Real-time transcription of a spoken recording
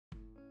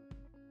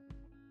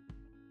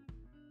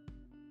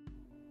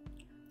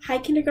Hi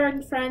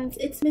kindergarten friends,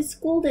 it's Miss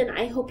Golden.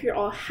 I hope you're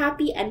all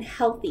happy and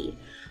healthy.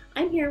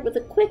 I'm here with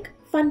a quick,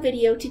 fun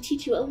video to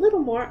teach you a little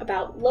more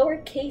about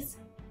lowercase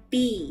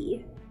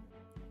b.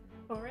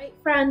 Alright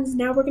friends,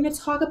 now we're going to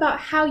talk about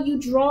how you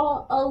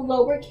draw a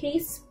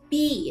lowercase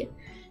b.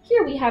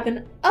 Here we have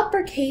an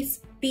uppercase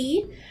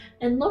b,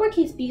 and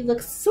lowercase b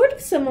looks sort of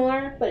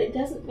similar, but it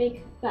doesn't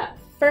make that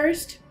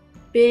first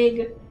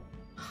big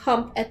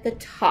hump at the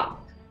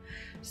top.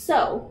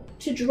 So,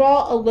 to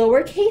draw a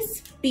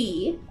lowercase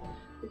b,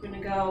 we're going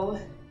to go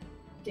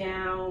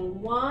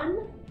down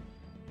 1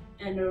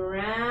 and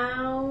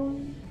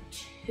around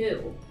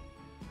 2.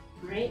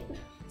 Alright,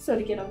 so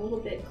to get a little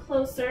bit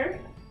closer,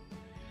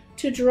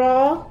 to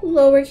draw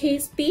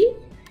lowercase b,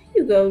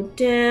 you go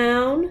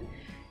down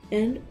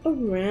and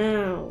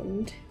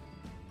around.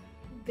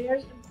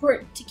 Very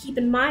important to keep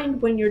in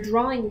mind when you're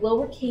drawing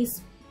lowercase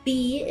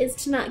b is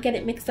to not get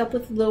it mixed up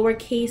with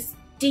lowercase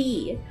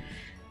d.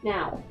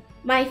 Now,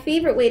 my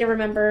favorite way to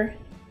remember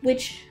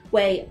which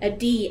way a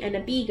D and a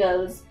B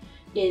goes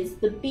is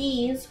the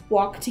B's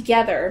walk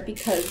together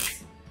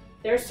because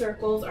their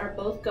circles are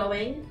both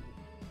going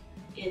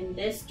in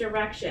this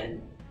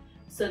direction.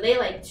 So they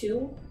like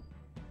to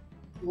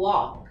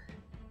walk.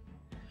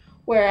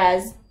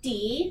 Whereas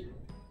D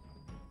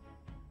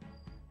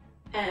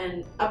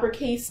and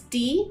uppercase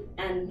D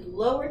and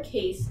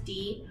lowercase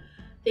d,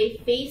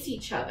 they face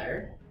each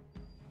other.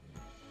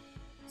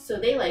 So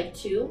they like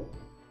to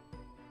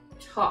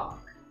talk.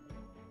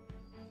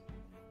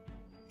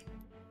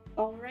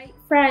 Alright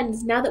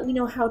friends, now that we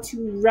know how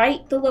to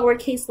write the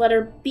lowercase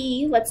letter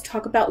b, let's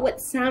talk about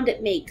what sound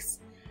it makes.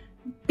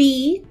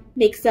 B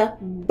makes a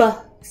B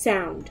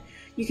sound.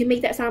 You can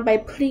make that sound by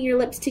putting your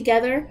lips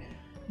together.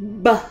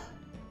 B,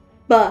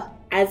 B,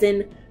 as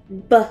in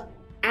B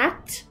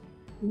at,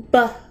 B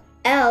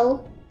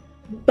L,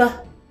 B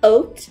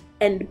oat,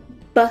 and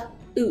B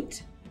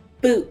oot,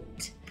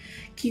 boot.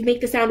 Can you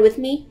make the sound with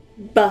me?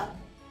 B,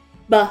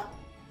 B.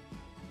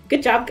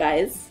 Good job,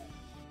 guys.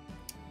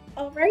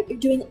 Alright, you're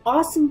doing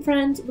awesome,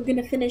 friends. We're going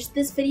to finish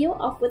this video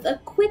off with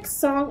a quick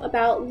song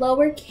about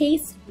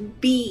lowercase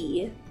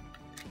b.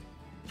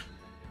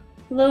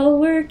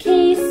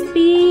 Lowercase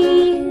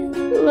b,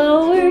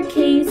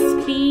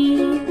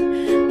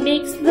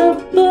 makes the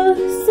B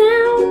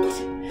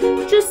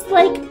sound just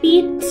like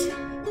beat.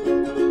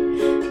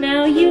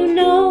 Now you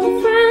know,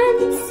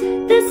 friends,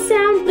 the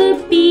sound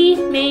the B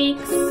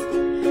makes,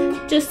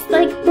 just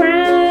like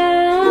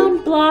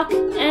brown, block,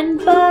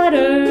 and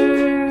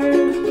butter.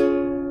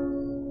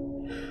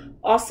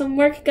 Awesome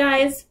work,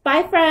 guys.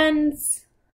 Bye, friends.